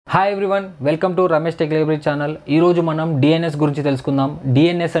Hi everyone, welcome to Ramesh tech library channel. ఈరోజు మనం DNS గురించి తెలుసుకుందాం.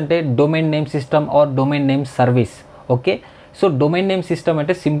 డిఎన్ఎస్ అంటే domain name system are domain name service. Okay, so domain name system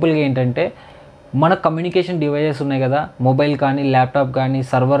అంటే సింపుల్గా ఏంటంటే మన కమ్యూనికేషన్ డివైజెస్ ఉన్నాయి కదా, మొబైల్ కానీ ల్యాప్టాప్ కానీ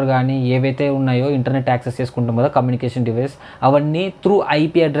సర్వర్ కానీ ఏవైతే ఉన్నాయో ఇంటర్నెట్ యాక్సెస్ చేసుకుంటాం కదా కమ్యూనికేషన్ డివైస్, అవన్నీ త్రూ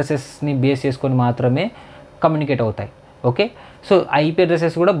ఐపీ అడ్రసెస్ని బేస్ చేసుకొని మాత్రమే కమ్యూనికేట్ అవుతాయి. ఓకే, సో ఐపీ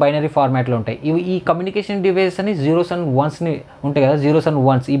అడ్రసెస్ కూడా బైనరీ ఫార్మాట్లో ఉంటాయి. ఈ కమ్యూనికేషన్ డివైస్ అని జీరోస్ అండ్ వన్స్ని ఉంటాయి కదా, జీరోస్ అండ్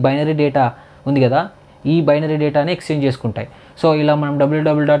వన్స్ ఈ బైనరీ డేటా ఉంది కదా, ఈ బైనరీ డేటాని ఎక్స్చేంజ్ చేసుకుంటాయి. సో ఇలా మనం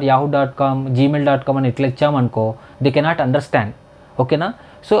www.yahoo.com gmail.com అని ఎట్లా ఇచ్చామనుకో దే కెనాట్ అండర్స్టాండ్. ఓకేనా,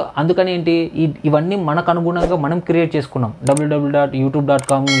 సో అందుకని ఏంటి ఇవన్నీ మనకు అనుగుణంగా మనం క్రియేట్ చేసుకున్నాం.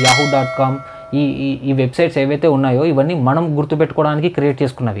 www.youtube.com yahoo.com ఈ వెబ్సైట్స్ ఏవైతే ఉన్నాయో ఇవన్నీ మనం గుర్తుపెట్టుకోవడానికి క్రియేట్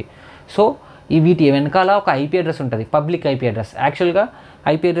చేసుకున్నవి. సో వీటి వెనకాల ఒక ఐపీ అడ్రస్ ఉంటుంది, పబ్లిక్ ఐపీ అడ్రస్. యాక్చువల్గా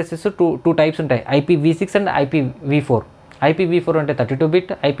ఐపీ అడ్రసెస్ టూ టైప్స్ ఉంటాయి, IPv6 అండ్ IPv4. IPv4 అంటే 32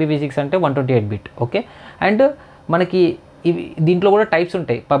 బిట్, IPv6 అంటే 128 బిట్. ఓకే, అండ్ మనకి దీంట్లో కూడా టైప్స్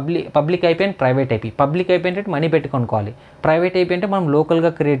ఉంటాయి, public IP and private IP. Public IP అంటే మనీ పెట్టి కొనుక్కోవాలి, ప్రైవేట్ ఐపీ అంటే మనం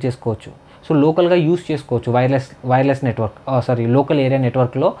లోకల్గా క్రియేట్ చేసుకోవచ్చు. సో లోకల్గా యూస్ చేసుకోవచ్చు, వైర్లెస్ నెట్వర్క్ లోకల్ ఏరియా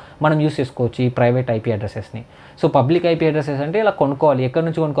నెట్వర్క్లో మనం యూస్ చేసుకోవచ్చు ఈ private IP అడ్రసెస్ని. So public IP addresses అంటే ఇలా కొనుక్కోవాలి. ఎక్కడి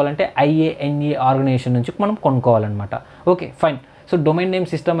నుంచి కొనుక్కోవాలంటే IANE ఆర్గనైజేషన్ నుంచి మనం కొనుక్కోవాలన్నమాట. Okay fine. So domain name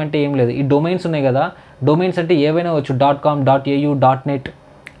system అంటే ఏం లేదు, ఈ డొమైన్స్ ఉన్నాయి కదా, డొమైన్స్ అంటే ఏవైనా వచ్చు, .com .au .net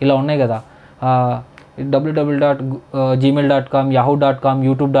ఇలా ఉన్నాయి కదా, www.gmail.com yahoo.com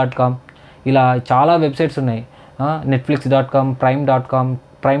youtube.com ఇలా చాలా వెబ్సైట్స్ ఉన్నాయి, netflix.com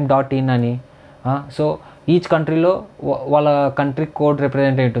prime.in అని. సో ఈచ్ కంట్రీలో వాళ్ళ కంట్రీ కోడ్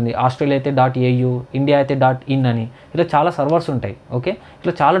రిప్రజెంట్ ఉంటుంది. ఆస్ట్రేలియా అయితే .au, ఇండియా అయితే .in అని ఇలా చాలా సర్వర్స్ ఉంటాయి. ఓకే,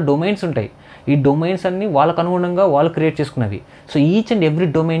 ఇట్లా చాలా డొమైన్స్ ఉంటాయి. ఈ డొమైన్స్ అన్నీ వాళ్ళకు అనుగుణంగా వాళ్ళు create చేసుకున్నవి. So each and every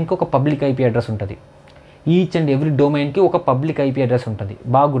డొమైన్కి ఒక పబ్లిక్ ఐపీ అడ్రస్ ఉంటుంది. ఈచ్ అండ్ ఎవ్రీ డొమైన్కి ఒక పబ్లిక్ ఐపీ అడ్రస్ ఉంటుంది,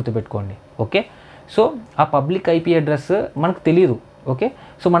 బాగా గుర్తుపెట్టుకోండి. ఓకే, సో ఆ పబ్లిక్ ఐపీ అడ్రస్ మనకు తెలియదు. ఓకే,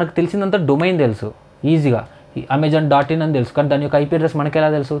 సో మనకు తెలిసిందంతా డొమైన్ తెలుసు ఈజీగా, amazon.in అని తెలుసు, కానీ దాని యొక్క ఐపీ అడ్రస్ మనకి ఎలా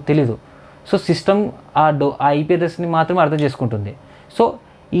తెలుసు తెలీదు. సో సిస్టమ్ ఆ ఐపీ అడ్రస్ని మాత్రమే అర్థం చేసుకుంటుంది. సో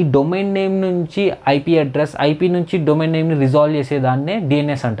ఈ డొమైన్ నేమ్ నుంచి ఐపీ అడ్రస్, ఐపీ నుంచి డొమైన్ నేమ్ని రిజాల్వ్ చేసేదాన్నే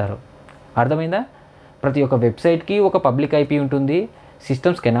డిఎన్ఎస్ అంటారు. అర్థమైందా? ప్రతి ఒక్క వెబ్సైట్కి ఒక పబ్లిక్ ఐపీ ఉంటుంది.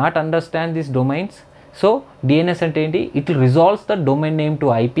 Systems cannot understand this domains. So DNS అంటే ఏంటి, it resolves the domain name to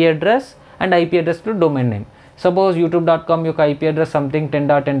IP address and IP address to domain name. Suppose youtube.com యొక్క ఐపీ అడ్రస్ సంథింగ్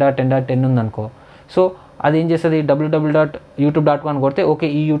 10.10.10.10 ఉందనుకో, సో అది ఏం చేస్తుంది, www.youtube.com కొడితే ఓకే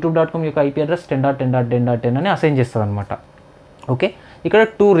ఈ youtube.com యొక్క ఐపీ అడ్రస్ 10.10.10.10 అని అసైన్ చేస్తుంది అనమాట. ఓకే, ఇక్కడ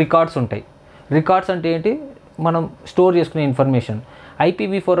 2 రికార్డ్స్ ఉంటాయి. రికార్డ్స్ అంటే ఏంటి, మనం స్టోర్ చేసుకునే ఇన్ఫర్మేషన్.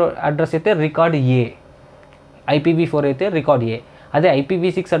 IPv4 అడ్రస్ అయితే రికార్డ్ ఏ, IPv4 అయితే రికార్డ్ ఏ. అదే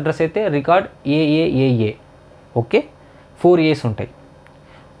IPv6 అడ్రస్ అయితే రికార్డ్ AAAA. ఓకే, 4 A's ఉంటాయి.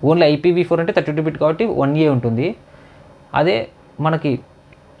 ఓన్లీ IPv4 అంటే 32 బిట్ కాబట్టి 1A ఉంటుంది. అదే మనకి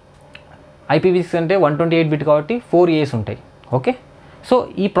IPv6 అంటే 128 బిట్ కాబట్టి 4 A's ఉంటాయి. ఓకే, సో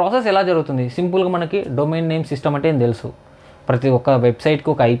ఈ ప్రాసెస్ ఎలా జరుగుతుంది, సింపుల్గా మనకి డొమైన్ నేమ్ సిస్టమ్ అంటే ఏం తెలుసు. ప్రతి ఒక్క వెబ్సైట్కి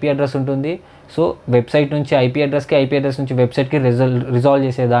ఒక ఐపీ అడ్రస్ ఉంటుంది. సో వెబ్సైట్ నుంచి ఐపీ అడ్రస్కి, ఐపీ అడ్రస్ నుంచి వెబ్సైట్కి రిజాల్వ్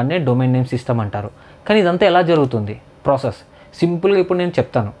చేసేదాన్నే డొమైన్ నేమ్ సిస్టమ్ అంటారు. కానీ ఇదంతా ఎలా జరుగుతుంది ప్రాసెస్, సింపుల్గా ఇప్పుడు నేను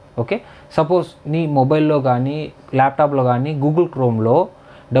చెప్తాను. ఓకే, సపోజ్ నీ మొబైల్లో కానీ ల్యాప్టాప్లో కానీ గూగుల్ క్రోమ్లో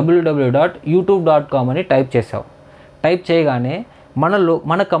www.youtube.com అని టైప్ చేసావు. టైప్ చేయగానే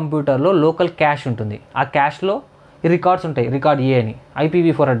మన కంప్యూటర్లో లోకల్ క్యాష్ ఉంటుంది. ఆ క్యాష్లో రికార్డ్స్ ఉంటాయి, రికార్డ్ ఏ అని.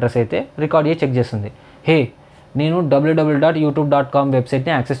 IPv4 అడ్రస్ అయితే రికార్డ్ ఏ చెక్ చేస్తుంది, హే నేను www.youtube.com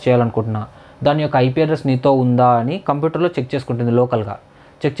వెబ్సైట్ని యాక్సెస్ చేయాలనుకుంటున్నా, దాని యొక్క ఐపీ అడ్రస్ నీతో ఉందా అని కంప్యూటర్లో చెక్ చేసుకుంటుంది. లోకల్గా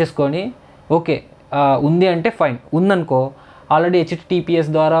చెక్ చేసుకొని ఓకే ఉంది అంటే ఫైన్, ఉందనుకో ఆల్రెడీ HTTPS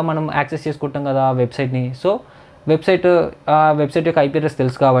ద్వారా మనం యాక్సెస్ చేసుకుంటాం కదా ఆ వెబ్సైట్ని. సో వెబ్సైట్ యొక్క ఐపీ అడ్రస్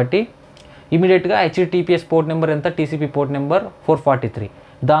తెలుసు కాబట్టి ఇమీడియట్గా HTTPS పోర్ట్ నెంబర్ ఎంత, TCP పోర్ట్ నెంబర్ 443,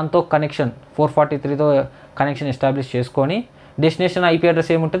 దాంతో కనెక్షన్ 443తో కనెక్షన్ ఎస్టాబ్లిష్ చేసుకొని డెస్టినేషన్ ఐపీ అడ్రస్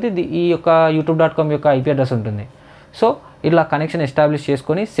ఏముంటుంది, ఈ యొక్క youtube.com యొక్క ఐపీ అడ్రస్ ఉంటుంది. సో ఇలా కనెక్షన్ ఎస్టాబ్లిష్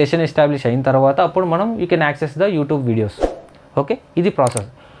చేసుకొని సెషన్ ఎస్టాబ్లిష్ అయిన తర్వాత అప్పుడు మనం you can access the YouTube videos. Okay, ఇది ప్రాసెస్.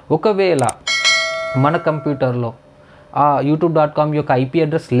 ఒకవేళ మన కంప్యూటర్లో ఆ youtube.com యొక్క ఐపీ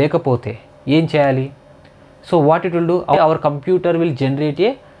అడ్రస్ లేకపోతే ఏం చేయాలి, so what it will do, hour computer will generate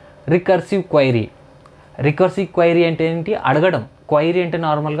a recursive query. Recursive query అంటే ఏంటి, అడగడం. క్వైరీ అంటే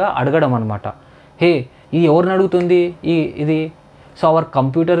నార్మల్గా అడగడం అనమాట. హే ఇది ఎవరిని అడుగుతుంది ఇది, so our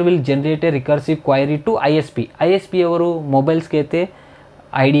computer will generate a recursive query to ISP ఎవరు, మొబైల్స్కి అయితే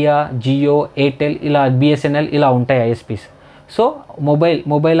ఐడియా, జియో, ఎయిర్టెల్ ఇలా BSNL ఇలా ఉంటాయి ఐఎస్పీస్. సో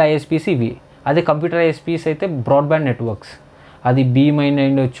మొబైల్ ఐఎస్పీస్ ఇవి. అదే కంప్యూటర్ ఐఎస్పీస్ అయితే బ్రాడ్బ్యాండ్ నెట్వర్క్స్, అది బీమ్ అయినా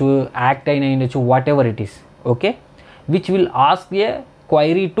ఉండొచ్చు, యాక్ట్ అయినా ఉండొచ్చు, what ever it is. Okay, which will ask a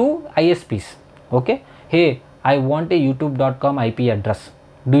query to ISPs. Okay, hey I want a youtube.com IP address,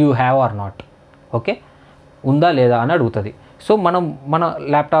 do you have are not? Okay, ఉందా లేదా అని అడుగుతుంది. సో మనం మన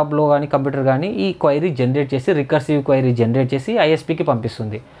ల్యాప్టాప్లో కానీ కంప్యూటర్ కానీ ఈ క్వైరీ జనరేట్ చేసి, రికర్సివ్ క్వైరీ జనరేట్ చేసి ISPకి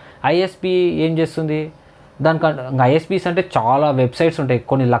పంపిస్తుంది. ISP ఏం చేస్తుంది? దానికంటే ISPs అంటే చాలా వెబ్సైట్స్ ఉంటాయి,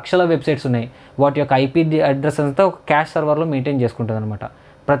 కొన్ని లక్షల వెబ్సైట్స్ ఉన్నాయి. వాటి యొక్క IP అడ్రస్ అంతా ఒక క్యాష్ సర్వర్లో మెయింటైన్ చేసుకుంటుంది అనమాట.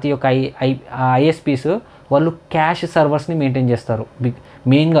 ప్రతి ఒక్క ISPs వాళ్ళు క్యాష్ సర్వర్స్ని మెయింటైన్ చేస్తారు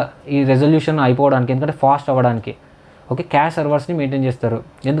మెయిన్గా ఈ రెజల్యూషన్ అయిపోవడానికి, ఎందుకంటే ఫాస్ట్ అవ్వడానికి. ఓకే, క్యాష్ సర్వర్స్ని మెయింటైన్ చేస్తారు,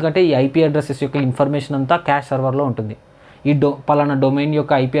 ఎందుకంటే ఈ IP అడ్రసెస్ యొక్క ఇన్ఫర్మేషన్ అంతా క్యాష్ సర్వర్లో ఉంటుంది. ఈ పలానా డొమైన్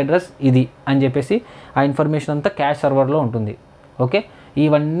యొక్క IP అడ్రస్ ఇది అని చెప్పేసి ఆ ఇన్ఫర్మేషన్ అంతా క్యాష్ సర్వర్లో ఉంటుంది. ఓకే,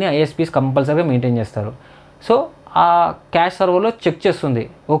 ఇవన్నీ ISPs కంపల్సరీగా మెయింటైన్ చేస్తారు. సో ఆ క్యాష్ సర్వర్లో చెక్ చేస్తుంది,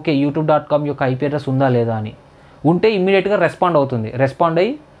 ఓకే youtube.com యొక్క IP అడ్రస్ ఉందా లేదా అని. ఉంటే ఇమ్మీడియట్గా రెస్పాండ్ అవుతుంది. రెస్పాండ్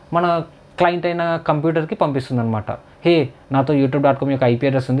అయ్యి మన క్లయింట్ అయిన కంప్యూటర్కి పంపిస్తుంది అనమాట, హే నాతో youtube.com యొక్క IP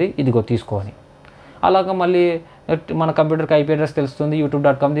అడ్రస్ ఉంది, ఇదిగో తీసుకో అని. అలాగా మళ్ళీ మన కంప్యూటర్కి IP అడ్రస్ తెలుస్తుంది,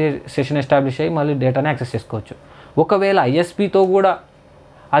 youtube.comది సెషన్ ఎస్టాబ్లిష్ అయ్యి మళ్ళీ డేటాని యాక్సెస్ చేసుకోవచ్చు. ఒకవేళ ISPతో కూడా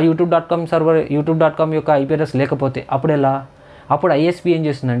ఆ youtube.com సర్వర్ youtube.com యొక్క IP అడ్రస్ లేకపోతే అప్పుడు ఎలా? అప్పుడు ISP ఏం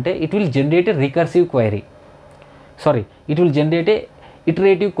చేస్తుందంటే it will generate a recursive query, it will generate a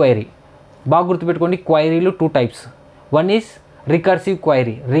iterative query. బాగా గుర్తుపెట్టుకోండి, క్వైరీలు 2 types. One is recursive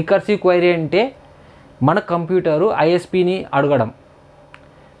query. Recursive query అంటే మన కంప్యూటరు ISPని అడగడం.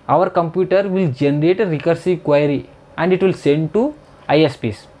 Hour computer will generate a recursive query and it will send to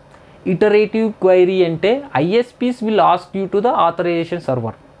ISPs. Iterative query అంటే ISPs will ask you to the authorisation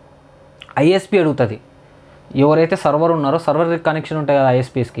server. ISP అడుగుతుంది, ఎవరైతే server ఉన్నారో, server connection ఉంటాయి కదా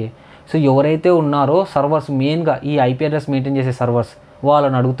ISPస్కి. So ఎవరైతే ఉన్నారో సర్వర్స్, మెయిన్గా ఈ IP అడ్రస్ మెయింటైన్ చేసే సర్వర్స్,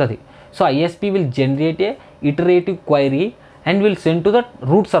 వాళ్ళని అడుగుతుంది. So ISP will generate a iterative query and will send to the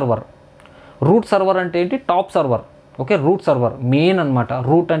route server. Route server అంటే ఏంటి? Top server. Okay, route server main అనమాట.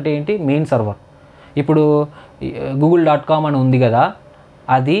 రూట్ అంటే ఏంటి? Main server. ఇప్పుడు google.com అని ఉంది కదా,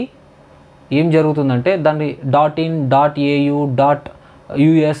 అది ఏం జరుగుతుందంటే దాన్ని .in .au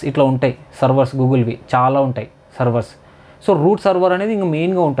 .us ఇట్లా ఉంటాయి సర్వర్స్, గూగుల్వి చాలా ఉంటాయి సర్వర్స్. సో రూట్ సర్వర్ అనేది ఇంక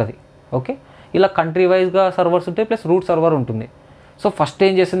మెయిన్గా ఉంటుంది. ఓకే, ఇలా కంట్రీ వైజ్గా సర్వర్స్ ఉంటాయి, ప్లస్ రూట్ సర్వర్ ఉంటుంది. సో ఫస్ట్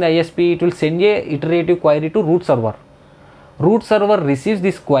ఏం చేస్తుంది ISP, it will send A iterative query to root server. Route server receives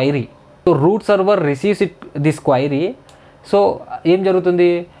this query. So root server receives this query. So ఏం జరుగుతుంది,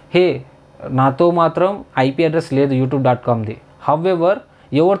 హే నాతో మాత్రం IP అడ్రస్ లేదు youtube.comది, హౌఎవర్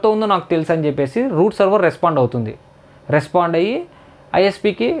ఎవరితో ఉందో నాకు తెలుసు అని చెప్పేసి రూట్ సర్వర్ రెస్పాండ్ అవుతుంది. రెస్పాండ్ అయ్యి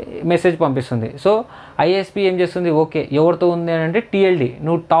ISPకి మెసేజ్ పంపిస్తుంది. సో ISP ఏం చేస్తుంది, ఓకే ఎవరితో ఉంది అని అంటే TLD,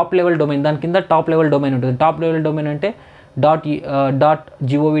 నువ్వు టాప్ లెవెల్ డొమైన్, దాని కింద టాప్ లెవెల్ డొమైన్ ఉంటుంది. టాప్ లెవెల్ డొమైన్ అంటే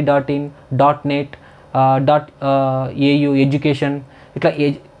 .gov.in .net .au ఎడ్యుకేషన్, ఇట్లా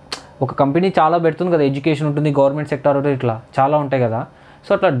ఒక కంపెనీ చాలా పెడుతుంది కదా, ఎడ్యుకేషన్ ఉంటుంది, గవర్నమెంట్ సెక్టార్ ఉంటుంది, ఇట్లా చాలా ఉంటాయి కదా. సో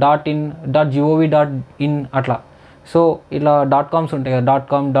అట్లా .in .gov.in అట్లా. సో ఇట్లా .coms ఉంటాయి కదా,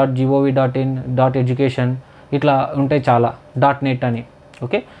 .com .gov.in .education ఇట్లా ఉంటాయి చాలా, .net అని.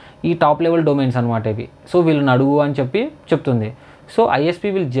 ఓకే, ఈ టాప్ లెవెల్ డొమైన్స్ అనమాట ఇవి. సో వీళ్ళని అడుగు అని చెప్తుంది. So ISP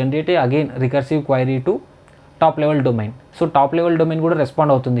will generate again recursive query to top level domain. So top level domain కూడా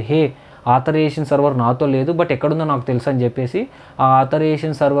రెస్పాండ్ అవుతుంది, హే ఆథరైజేషన్ సర్వర్ నాతో లేదు, బట్ ఎక్కడుందో నాకు తెలుసు అని చెప్పేసి ఆ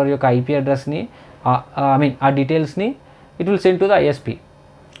ఆథరైజేషన్ సర్వర్ యొక్క IP అడ్రస్ని, ఆ డీటెయిల్స్ని it will send to the ISP.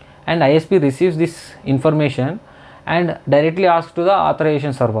 And ISP receives this information and directly ask to the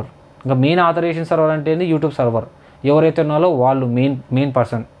authorisation server. ఇంకా మెయిన్ ఆథరైజేషన్ సర్వర్ అంటే ఏంది? YouTube server. ఎవరైతే ఉన్నారో వాళ్ళు మెయిన్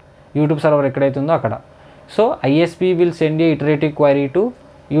పర్సన్. యూట్యూబ్ సర్వర్ ఎక్కడైతే ఉందో అక్కడ. So ISP will send A iterative query to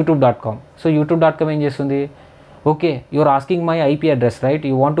youtube.com. So youtube.com ఏం చేస్తుంది, okay you're asking my IP address right,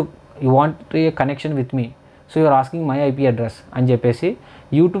 you want a connection with me, so you're asking my IP address అని చెప్పేసి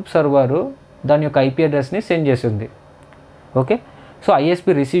YouTube server దాని యొక్క IP అడ్రస్ని send చేస్తుంది. Okay, so ISP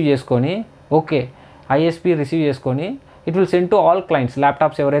receive చేసుకొని, it will send to all clients.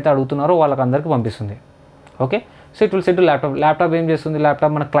 Laptops ఎవరైతే అడుగుతున్నారో వాళ్ళకందరికీ పంపిస్తుంది. Okay, so it will send to laptop ఏం చేస్తుంది,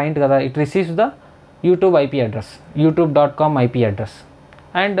 ల్యాప్టాప్ మన క్లయింట్ కదా, it receives the YouTube IP address, youtube.com IP address.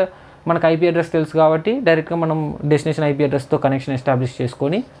 And మనకు IP అడ్రస్ తెలుసు కాబట్టి డైరెక్ట్గా మనం డెస్టినేషన్ IP అడ్రస్తో కనెక్షన్ ఎస్టాబ్లిష్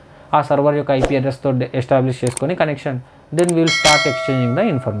చేసుకొని, ఆ సర్వర్ యొక్క IP అడ్రస్తో ఎస్టాబ్లిష్ చేసుకొని connection, then we will start exchanging the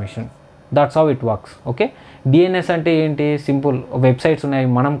information. That's how it works. Okay, DNS అంటే ఏంటి? సింపుల్, వెబ్సైట్స్ ఉన్నాయి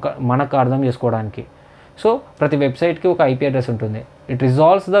మనకు అర్థం చేసుకోవడానికి. సో ప్రతి వెబ్సైట్కి ఒక IP అడ్రస్ ఉంటుంది. It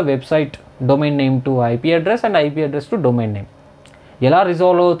resolves the website domain name to IP address and IP address to domain name. ఎలా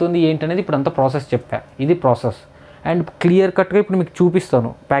రిజాల్వ్ అవుతుంది ఏంటి అనేది ఇప్పుడు అంతా ప్రాసెస్ చెప్పా. ఇది ప్రాసెస్ అండ్ క్లియర్ కట్గా ఇప్పుడు మీకు చూపిస్తాను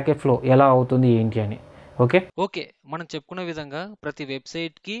ప్యాకెట్ ఫ్లో ఎలా అవుతుంది ఏంటి అని. ఓకే, మనం చెప్పుకున్న విధంగా ప్రతి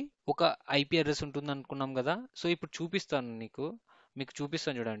వెబ్సైట్కి ఒక IP అడ్రస్ ఉంటుంది అనుకున్నాం కదా. సో ఇప్పుడు చూపిస్తాను మీకు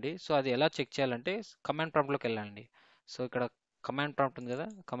చూపిస్తాను చూడండి. సో అది ఎలా చెక్ చేయాలంటే కమాండ్ ప్రాంప్ట్లోకి వెళ్ళండి. సో ఇక్కడ కమాండ్ ప్రాంప్ట్ ఉంది కదా,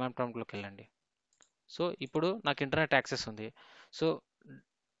 కమాండ్ ప్రాంప్ట్లోకి వెళ్ళండి. సో ఇప్పుడు నాకు ఇంటర్నెట్ యాక్సెస్ ఉంది. So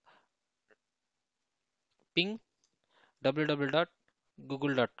ping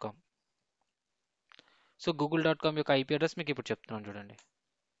www.google.com. So google.com యొక్క ఐపీ అడ్రస్ మీకు ఇప్పుడు చెప్తున్నాను చూడండి.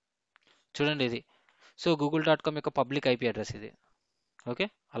 చూడండి ఇది. సో google.com యొక్క పబ్లిక్ ఐపీ అడ్రస్ ఇది. ఓకే,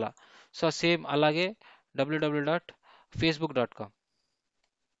 అలా. సో సేమ్ అలాగే www.facebook.com.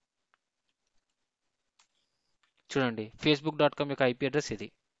 చూడండి facebook.com యొక్క ఐపీ అడ్రస్ ఇది.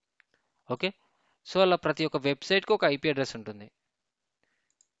 ఓకే, సో అలా ప్రతి ఒక్క వెబ్సైట్కి ఒక ఐపీ అడ్రస్ ఉంటుంది.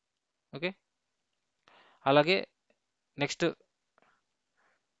 ఓకే, అలాగే నెక్స్ట్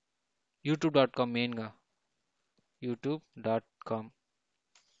youtube.com, మెయిన్గా youtube.com.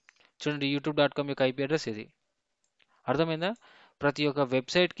 చూడండి youtube.com యొక్క ఐపీ అడ్రస్ ఇది. అర్థమైందా? ప్రతి ఒక్క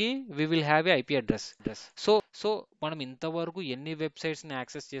వెబ్సైట్కి we will have a IP address. So మనం ఇంతవరకు ఎన్ని వెబ్సైట్స్ని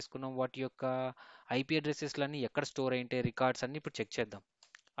యాక్సెస్ చేసుకున్నాం, వాటి యొక్క ఐపీ అడ్రసెస్లన్నీ ఎక్కడ స్టోర్ అయింటే రికార్డ్స్ అన్ని ఇప్పుడు చెక్ చేద్దాం.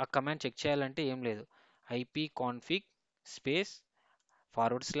 ఆ కమాండ్ చెక్ చేయాలంటే ఏం లేదు, IP config space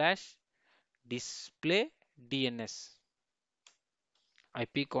 /display DNS.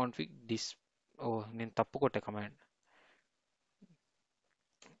 IP config నేను తప్పు కొట్టే కమాండ్,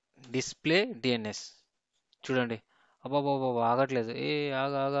 డిస్ప్లే డిఎన్ఎస్. చూడండి, అబ్బాబాబా ఆగట్లేదు,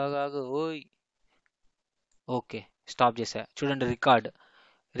 ఆగు ఓయ్. ఓకే, స్టాప్ చేసా. చూడండి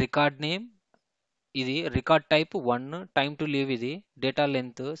రికార్డ్ నేమ్ ఇది, record type 1, time to leave ఇది, data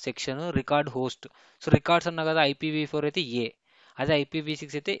length, section, record host. So records అన్నా కదా IPv4 అయితే ఏ, అదే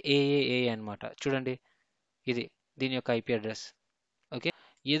IPv6 అయితే ఏఏఏ అనమాట. చూడండి ఇది దీని యొక్క ఐపీ అడ్రస్. ఓకే,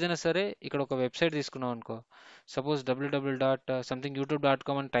 ఏదైనా సరే ఇక్కడ ఒక వెబ్సైట్ తీసుకున్నాం అనుకో, సపోజ్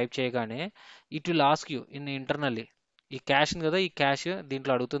www.something.youtube.com అని టైప్ చేయగానే it will ask you internally ఈ క్యాష్ ఉంది కదా, ఈ క్యాష్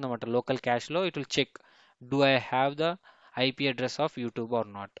దీంట్లో అడుగుతుంది అనమాట. Local క్యాష్లో it will check do I have the IP address of YouTube or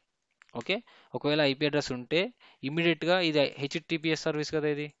not. Okay, ఒకవేళ ఐపీ అడ్రస్ ఉంటే ఇమీడియట్గా ఇది హెచ్టిటిపిఎస్ సర్వీస్ కదా,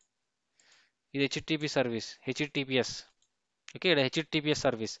 ఇది హెచ్టిటిపి సర్వీస్, హెచ్టిటిపిఎస్. ఓకే, ఇక్కడ హెచ్టిటిపిఎస్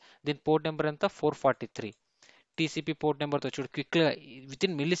సర్వీస్, దీని పోర్ట్ నెంబర్ ఎంత 443. టీసీపీ పోర్ట్ నెంబర్తో చూడు, క్విక్గా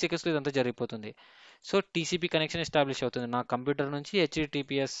వితిన్ మిల్లీ సెకండ్స్లో ఇదంతా జరిగిపోతుంది. సో టీసీపీ కనెక్షన్ ఎస్టాబ్లిష్ అవుతుంది నా కంప్యూటర్ నుంచి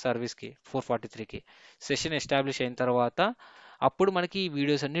హెచ్టిటిపిఎస్ సర్వీస్కి 443కి. సెషన్ ఎస్టాబ్లిష్ అయిన తర్వాత అప్పుడు మనకి ఈ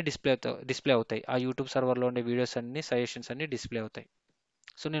వీడియోస్ అన్ని డిస్ప్లే అవుతాయి. ఆ యూట్యూబ్ సర్వర్లో ఉండే వీడియోస్ అన్ని, సజెషన్స్ అన్ని డిస్ప్లే అవుతాయి.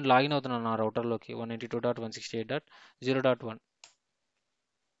 సో నేను లాగిన్ అవుతున్నాను నా రౌటర్లోకి 192.168.0.1.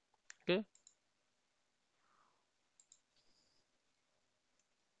 ఓకే,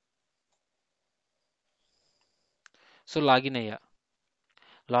 సో లాగిన్ అయిన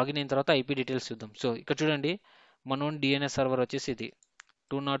తర్వాత ఐపీ డీటెయిల్స్ చూద్దాం. సో ఇక్కడ చూడండి, మన డిఎన్ఎస్ సర్వర్ వచ్చేసి ఇది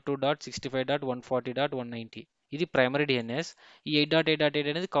 202.65.140.190. ఇది ప్రైమరీ డిఎన్ఎస్. ఈ 8.8.8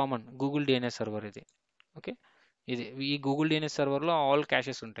 అనేది కామన్ గూగుల్ డిఎన్ఎస్ సర్వర్ ఇది. ఓకే, ఈ గూగుల్ డిఎన్ఎస్ సర్వర్లో ఆల్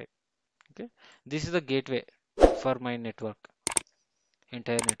క్యాషెస్ ఉంటాయి. Okay, this is the gateway for my network,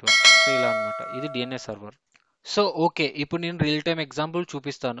 entire network. So ఇలా అనమాట, ఇది డిఎన్ఎస్ సర్వర్. సో ఓకే, ఇప్పుడు నేను రియల్ టైమ్ ఎగ్జాంపుల్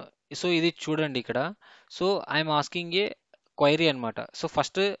చూపిస్తాను. సో ఇది చూడండి ఇక్కడ. So I'm asking A query అనమాట. సో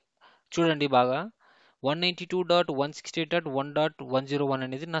ఫస్ట్ చూడండి బాగా, 192.168.1.101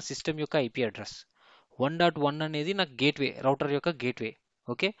 అనేది నా సిస్టమ్ యొక్క ఐపీ అడ్రస్. 1.1 అనేది నా గేట్వే, రౌటర్ యొక్క గేట్వే.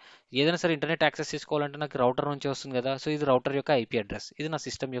 ఓకే, ఏదైనా సరే ఇంటర్నెట్ యాక్సెస్ చేసుకోవాలంటే నాకు రౌటర్ నుంచి వస్తుంది కదా. సో ఇది రౌటర్ యొక్క ఐపీ అడ్రస్, ఇది నా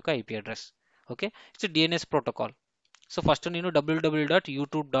సిస్టమ్ యొక్క IP address. Okay, it's DNS protocol. So first నేను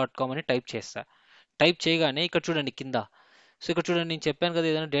www.youtube.com అని టైప్ చేస్తా. టైప్ చేయగానే ఇక్కడ చూడండి కింద. సో ఇక్కడ చూడండి, నేను చెప్పాను కదా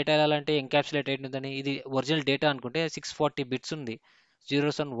ఏదైనా డేటా వెళ్ళాలంటే ఎన్క్యాప్సులేట్ అయిందని. ఇది ఒరిజినల్ డేటా అనుకుంటే 640 బిట్స్ ఉంది,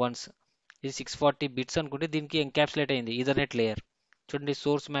 0s and 1s. ఇది 640 బిట్స్ అనుకుంటే దీనికి ఎన్క్యాప్సులేట్ అయింది ఈథర్నెట్ లేయర్. చూడండి,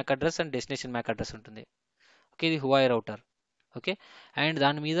 source Mac address and destination Mac address ఉంటుంది. ఓకే, ఇది హువాయి రౌటర్. ఓకే, అండ్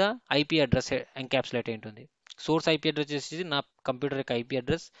దాని మీద ఐపీ అడ్రస్ ఎన్క్యాప్సులేట్ అయి ఉంటుంది. సోర్స్ ఐపీ అడ్రస్ వచ్చేసి నా కంప్యూటర్ యొక్క IP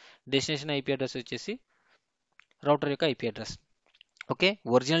address, destination IP address వచ్చేసి రౌటర్ యొక్క IP address. Okay,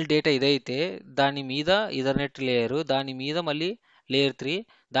 original data ఇదైతే దాని మీద ఈథర్నెట్ లేయరు, దాని మీద మళ్ళీ లేయర్ 3,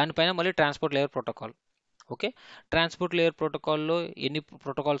 దానిపైన మళ్ళీ transport layer protocol. Okay, transport layer ప్రోటోకాల్లో ఎన్ని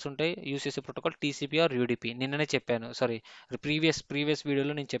ప్రోటోకాల్స్ ఉంటాయి? యూస్ చేసే ప్రోటోకాల్ టీసీపీ ఆర్ యూడీపీ. నిన్ననే చెప్పాను, సారీ ప్రీవియస్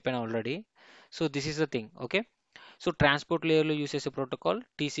వీడియోలో నేను చెప్పాను already. So this is the thing. Okay, so transport లేయర్లో యూస్ చేసే protocol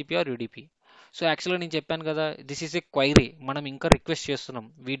TCP are UDP. So యాక్చువల్గా నేను చెప్పాను కదా, దిస్ ఈస్ ఏ క్వైరీ. మనం ఇంకా రిక్వెస్ట్ చేస్తున్నాం,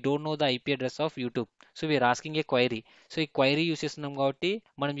 we don't know the IP address of YouTube, so we are asking A query. So ఈ క్వైరీ యూస్ చేస్తున్నాం కాబట్టి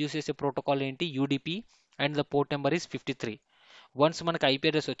మనం యూస్ చేసే ప్రోటోకాల్ ఏంటి? UDP, and the port number is 53. Once మనకి ఐపీ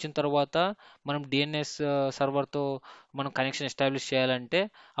అడ్రస్ వచ్చిన తర్వాత మనం డిఎన్ఎస్ సర్వర్తో మనం కనెక్షన్ ఎస్టాబ్లిష్ చేయాలంటే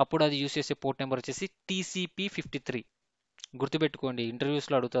అప్పుడు అది యూస్ చేసే పోర్ట్ నెంబర్ వచ్చేసి TCP 53. గుర్తుపెట్టుకోండి,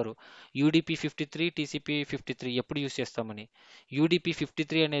 ఇంటర్వ్యూస్లో అడుగుతారు యూడీపీ 53, TCP 53 ఎప్పుడు యూస్ చేస్తామని. యూడీపీ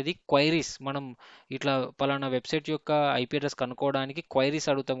 53 అనేది క్వైరీస్, మనం ఇట్లా పలానా వెబ్సైట్ యొక్క ఐపీ అడ్రస్ కనుక్కోవడానికి క్వైరీస్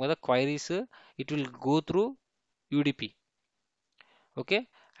అడుగుతాం కదా, queries it will go through UDP. Okay.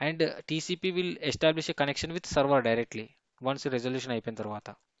 And TCP will establish a connection with server directly once resolution అయిపోయిన తర్వాత.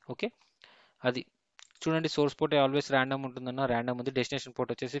 ఓకే, అది చూడండి. సోర్స్ పోర్ట్ ఆల్వేస్ ర్యాండమ్ ఉంటుందన్న, ర్యాండమ్ ఉంది. డెస్టినేషన్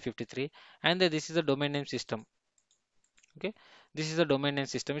పోర్ట్ వచ్చేసి 53. And this is the domain name system. Okay, this is the domain name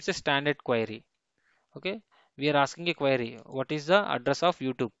system. It's a standard query. Okay, we are asking A query, what is the address of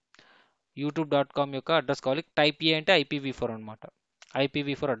YouTube. యూట్యూబ్.com యొక్క address కావాలి. Type ఏ అంటే IPv4 అనమాట.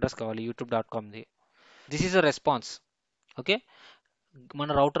 IPv4 address కావాలి యూట్యూబ్.comది. This is a response. Okay, మన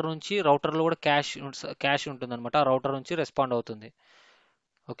router నుంచి, రౌటర్లో కూడా cash ఉంటుంది అనమాట. ఆ రౌటర్ నుంచి రెస్పాండ్ అవుతుంది.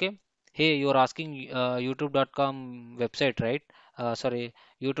 Okay, hey you're asking యూట్యూబ్.com website right, sorry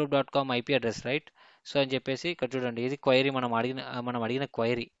యూట్యూబ్.com IP address right. So అని చెప్పేసి ఇక్కడ చూడండి, ఇది క్వైరీ, మనం అడిగిన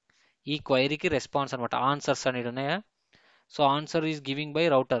క్వైరీ. ఈ క్వైరీకి రెస్పాన్స్ అనమాట. ఆన్సర్స్ అనేవి ఉన్నాయా. So answer is giving by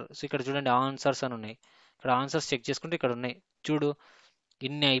router. So ఇక్కడ చూడండి ఆన్సర్స్ అని ఉన్నాయి. ఇక్కడ ఆన్సర్స్ చెక్ చేసుకుంటే ఇక్కడ ఉన్నాయి. చూడు,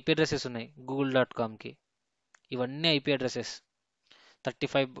 ఇన్ని IP అడ్రసెస్ ఉన్నాయి గూగుల్.comకి. ఇవన్నీ IP అడ్రసెస్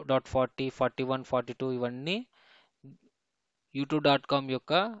 35.40, 41, 42 ఇవన్నీ యూట్యూబ్.com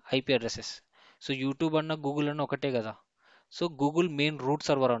యొక్క IP అడ్రసెస్. సో యూట్యూబ్ అన్న గూగుల్ అన్న ఒకటే కదా. So Google main root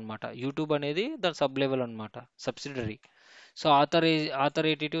server అనమాట. యూట్యూబ్ అనేది దాని సబ్ లెవెల్ అనమాట, సబ్సిడరీ. సో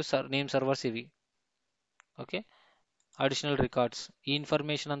ఆథరేటివ్ నేమ్ సర్వర్స్ ఇవి. ఓకే, అడిషనల్ రికార్డ్స్, ఈ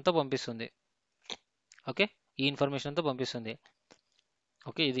ఇన్ఫర్మేషన్ అంతా పంపిస్తుంది. ఓకే, ఈ ఇన్ఫర్మేషన్ అంతా పంపిస్తుంది.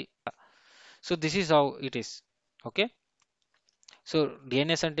 ఓకే, ఇది. So this is how it is. Okay, so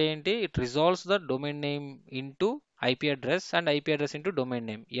DNS అంటే ఏంటి? It resolves the domain name into IP address and IP address into domain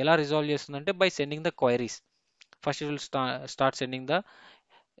name. ఎలా రిజాల్వ్ చేస్తుందంటే by sending the queries. First it will start sending the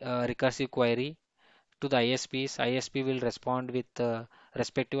recursive query to the ISPs. ISP will respond with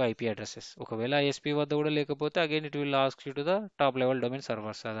respective IP addresses. ఒకవేళ ISP వద్ద కూడా లేకపోతే again it will ask you to the top level domain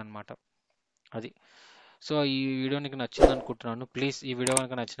servers. అదనమాట అది. So ఈ video నీకు నచ్చింది అనుకుంటున్నాను. ప్లీజ్ ఈ వీడియో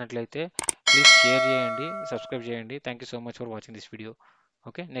కనుక నచ్చినట్లయితే ప్లీజ్ షేర్ చేయండి, సబ్స్క్రైబ్ చేయండి. Thank you so much for watching this video.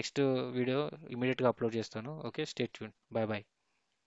 Okay, next video ఇమీడియట్గా అప్లోడ్ చేస్తాను. Okay, stay tune. Bye bye.